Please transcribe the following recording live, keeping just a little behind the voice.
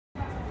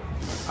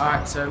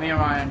Alright, so me and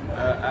Ryan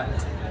are at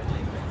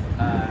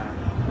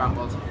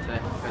RampWorld today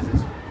because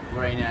it's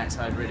raining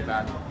outside really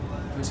bad.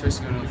 We were supposed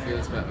to go in all the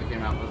fields, but we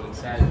came out with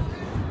instead.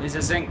 There's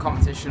a Zinc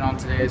competition on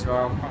today as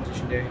well,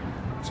 competition day.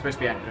 I'm supposed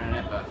to be entering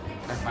it, but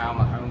I left my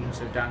helmet home,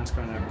 so Dan's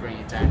going to bring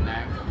it down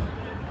now.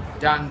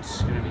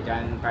 Dan's going to be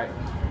down in about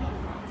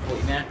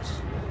 40 minutes.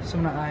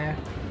 Something like that, yeah.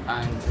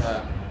 And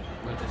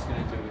we're just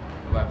going to do a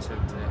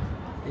webisode today.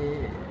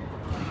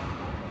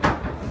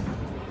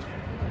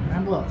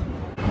 RampWorld.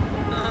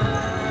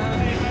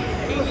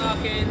 Pete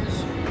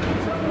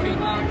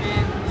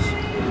Larkins,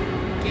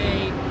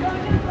 Gabe.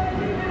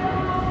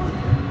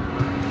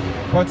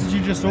 What did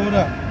you just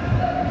order?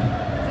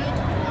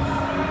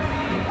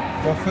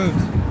 What food?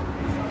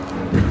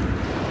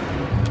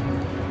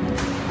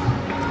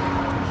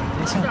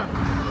 This one.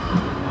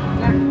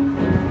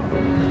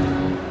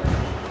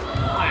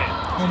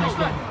 Almost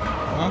done.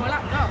 Huh?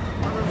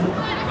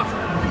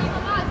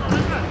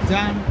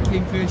 Dan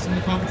came first in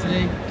the comp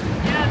today.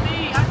 Yeah,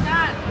 me, I'm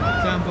Dan.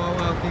 Dan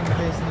Barwell came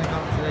first in the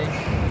comp today.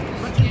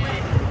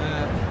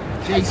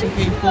 Jason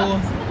came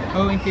fourth,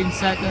 Owen came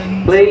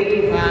second,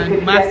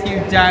 and Matthew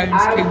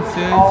Downs came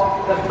third.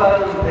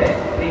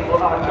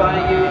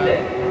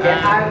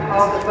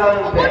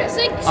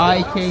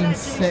 I came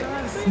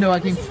sixth. No, I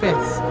came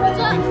fifth. I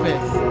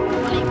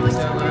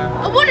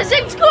won a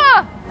Zinc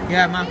score!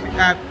 Yeah, Matthew.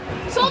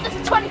 Sold it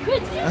for 20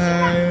 quid.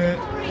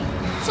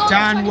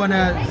 Dan won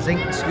a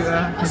Zinc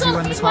scooter because he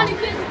won the comp.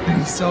 And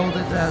he sold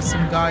it to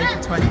some guy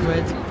for 20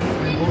 quid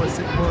and he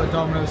bought a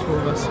Domino's for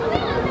us.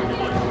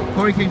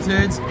 Corey came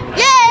third.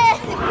 Yeah!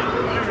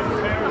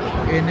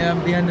 In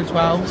the under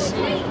 12s.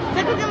 Can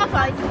I go get my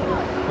 5?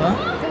 What?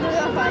 Can I go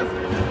get my 5?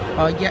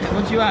 Oh yeah,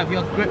 what do you have? You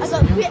have grips?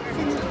 I got grips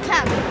and a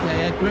clamp.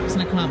 Yeah, grips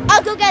and a clamp.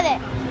 I'll go get it.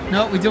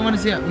 No, we don't want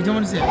to see it. We don't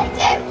want to see it. I do.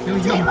 No,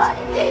 we don't.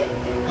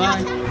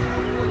 Bye.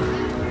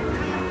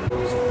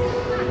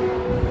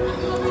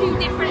 Two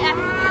different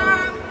efforts.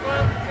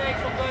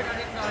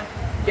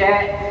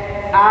 Get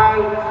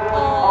out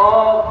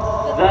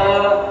of the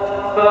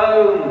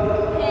phone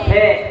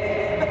pit.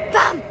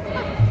 Bam!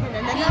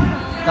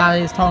 That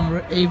is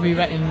Tom Avery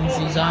reckons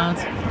he's hard.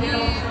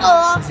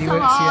 Oh, He so works here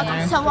hard,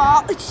 now. so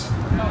hard.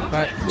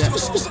 Right, yeah.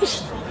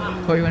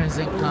 Corey won a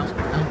Zinc clamp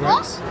and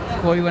grips.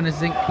 Corey won a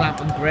Zinc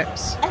clamp and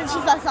grips. And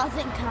she's got a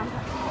Zinc clamp.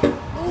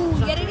 Ooh,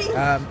 get it in?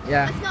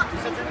 Yeah.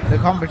 The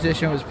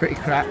competition was pretty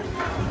crap.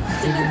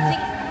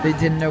 They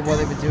didn't know what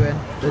they were doing,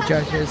 the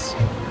judges.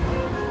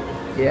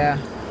 Yeah.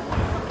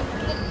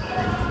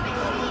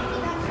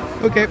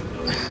 Okay.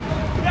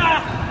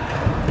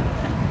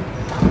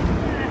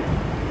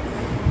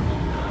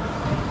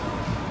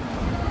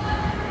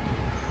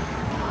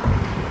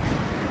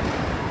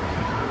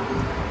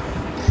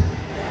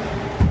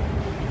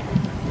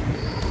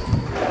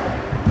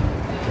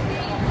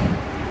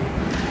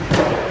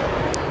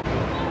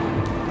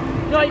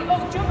 No, you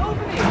got to jump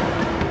over me.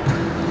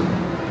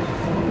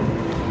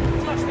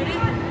 Josh, ready?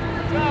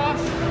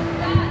 Josh.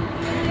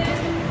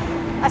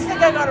 I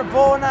think I got a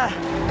boner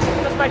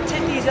because my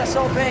titties are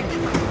so big.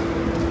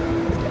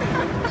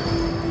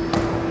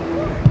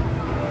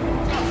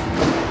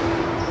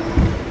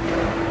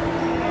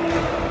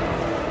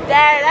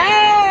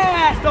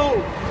 Let's go!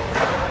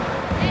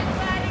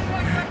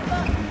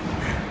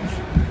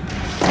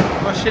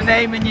 What's your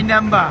name and your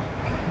number?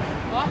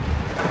 What?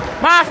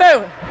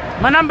 Matthew,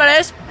 my number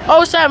is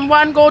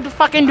 071, go to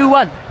fucking do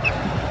one.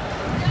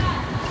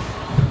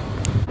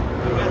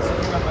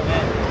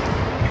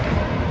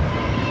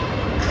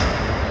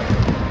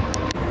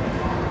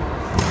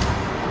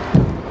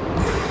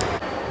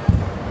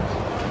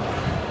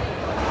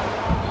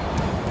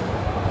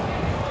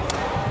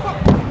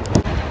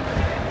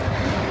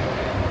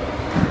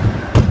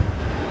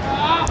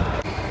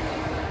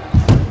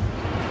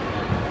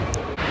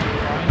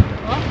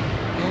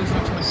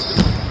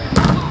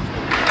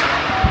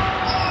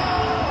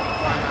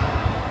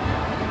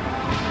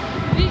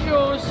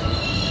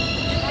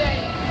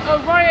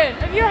 Oh Ryan,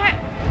 have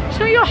you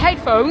show your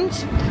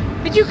headphones?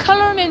 Did you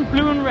colour them in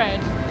blue and red?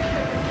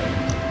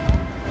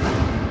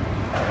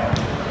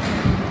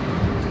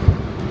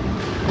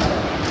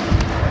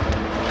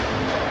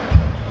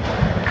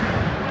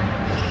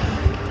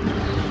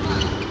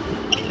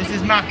 This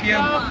is Matthew.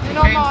 No, He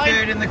not came mine.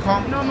 third in the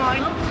comp. Not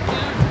mine.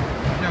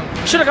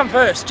 No. Should have come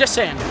first, just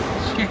saying.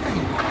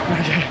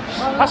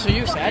 That's what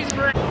you said.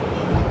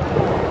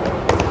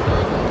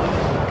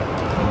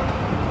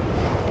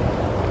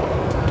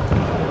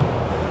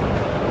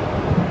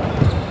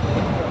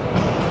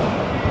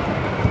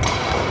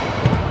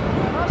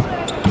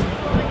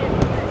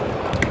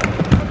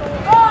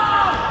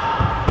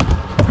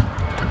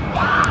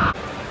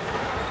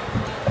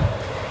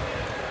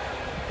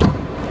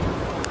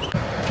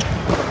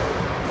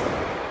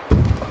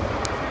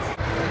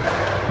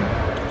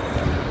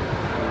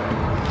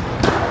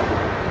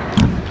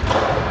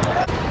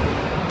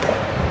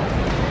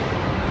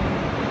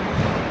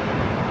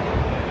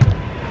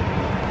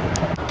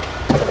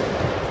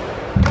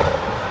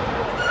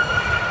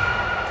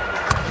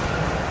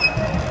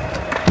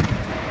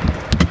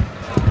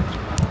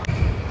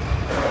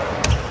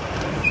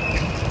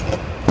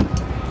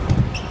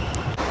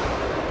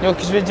 No,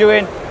 because we're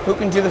doing who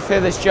can do the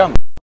furthest jump.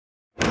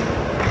 Oh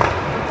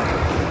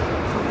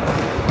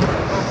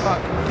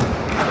fuck.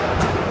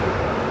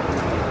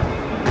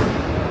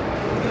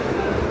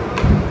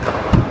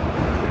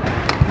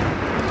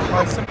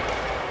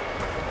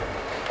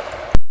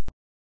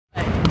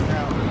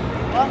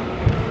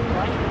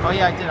 Oh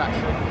yeah, I did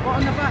actually. What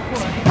on the back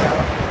one?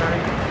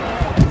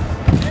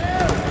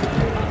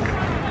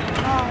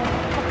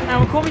 Now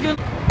we'll call me doing.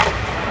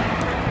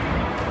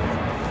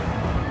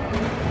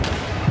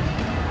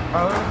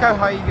 Oh, look how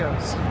high he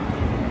goes.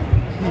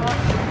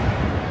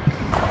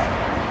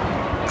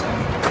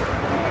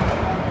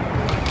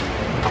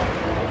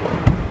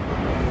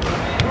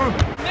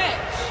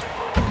 Mitch!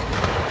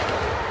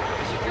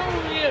 You come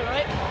over here,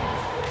 right?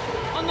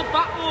 On the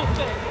back wall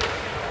thing.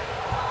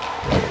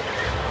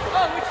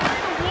 Oh, which is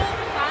the wall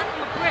behind on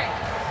the brick.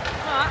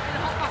 Right, and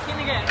hop back in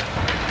again.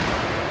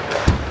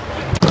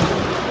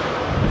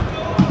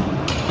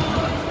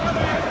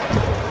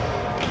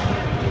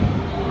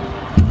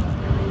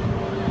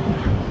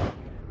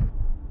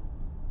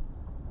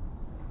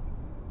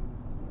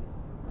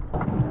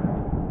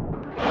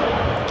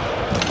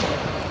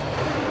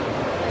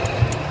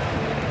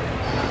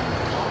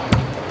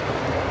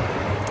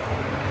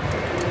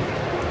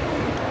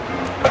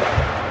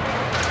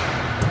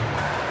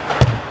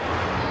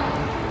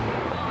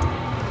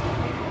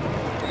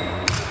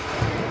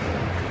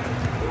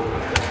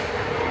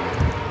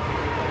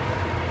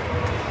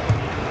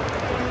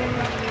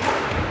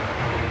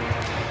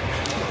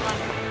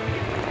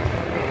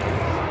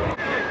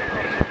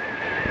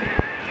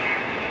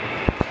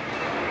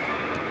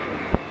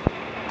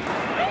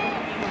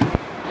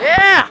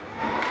 Yeah!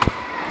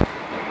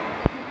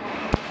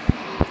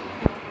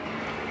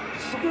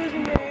 Excuse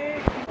me.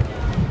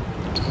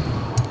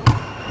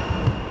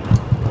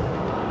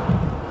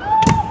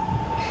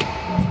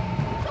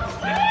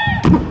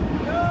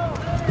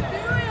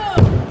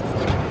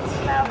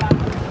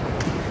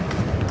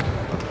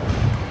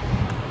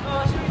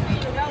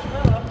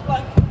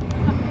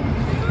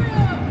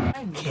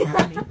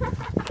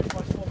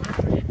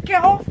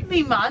 Get off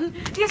me, man!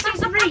 This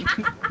is me!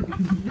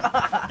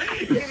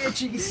 Give me a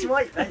cheeky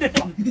swipe,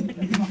 mate.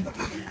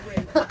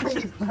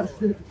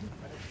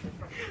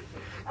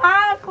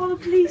 Ah, call the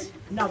police!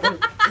 Nubble.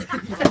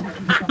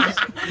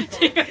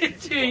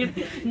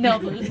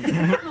 Nubble.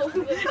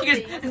 He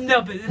goes,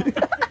 nubble.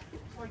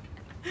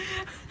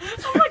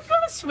 Oh my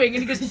god, a swing,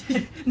 and he goes,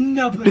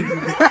 nubble.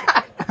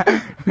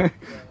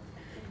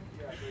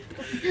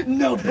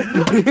 Nubble.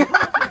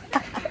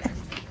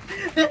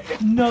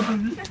 Nubble.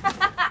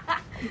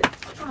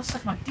 I'm trying to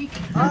suck my dick.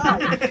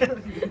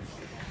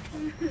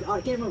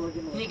 Alright, game over,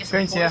 game over.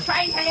 Train's here.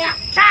 Train here!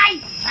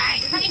 Train!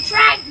 Train! Fucking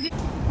train!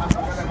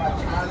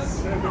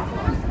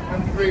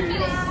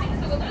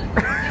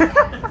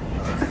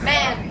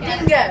 Man,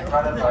 dingo!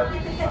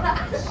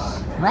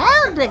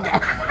 Well, dingo!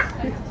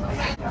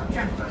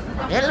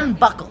 Dylan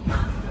buckle.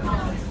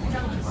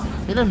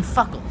 Dylan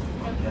fuckle.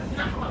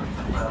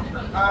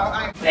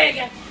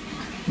 Bigger!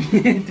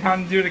 Down,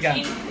 do it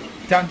again.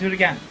 Down, do it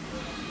again.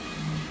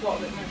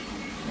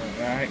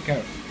 Alright, go.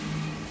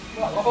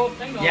 What, the whole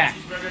thing? Yeah.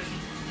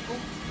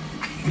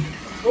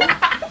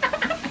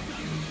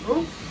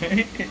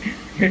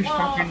 It's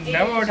fucking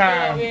no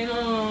time.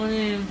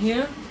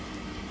 Here?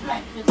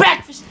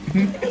 Breakfast!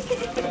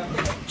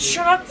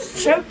 Shut up,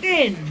 choked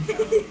in!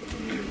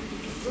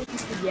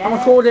 Yeah. I'm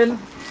recording.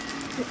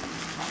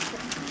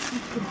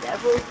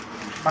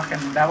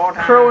 Fucking devil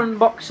time. Pro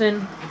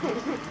unboxing.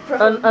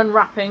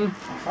 Unwrapping.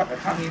 Fuck, I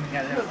can't even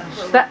get it.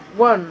 Step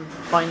 1.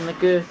 Find the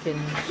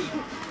gherkins.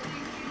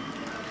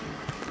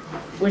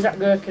 Where's that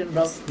gherkin,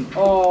 bro?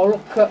 Oh,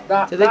 look at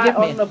that. Did they right give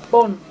me on the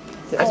bun.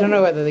 I don't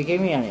know whether they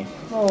gave me any.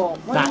 Oh,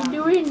 what are you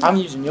doing? I'm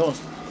using yours.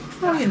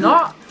 No, you're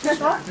not.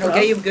 No,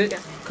 get your good.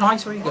 Can I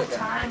swear you good?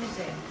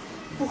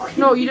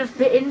 No, you just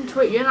bit into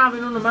it. You're not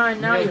having none of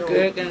mine now. No, you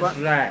gherkins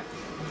right.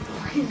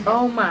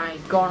 Oh my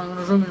god, I'm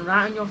gonna zoom in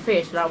right on your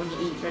face for that when you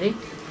eat. Ready?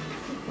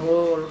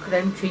 Oh, look at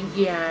them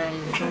chinky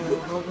eyes.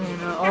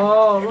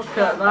 Oh, look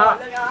at that.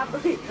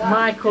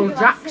 Michael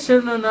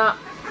Jackson and that.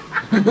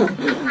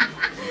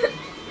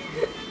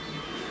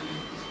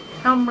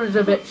 Camera's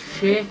a bit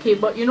shaky,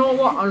 but you know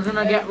what? I was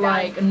gonna get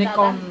like a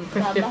Nikon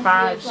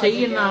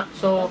 55C in that,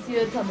 so.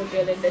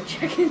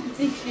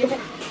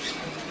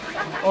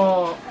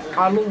 Oh,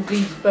 I love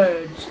these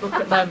birds. Look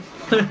at them.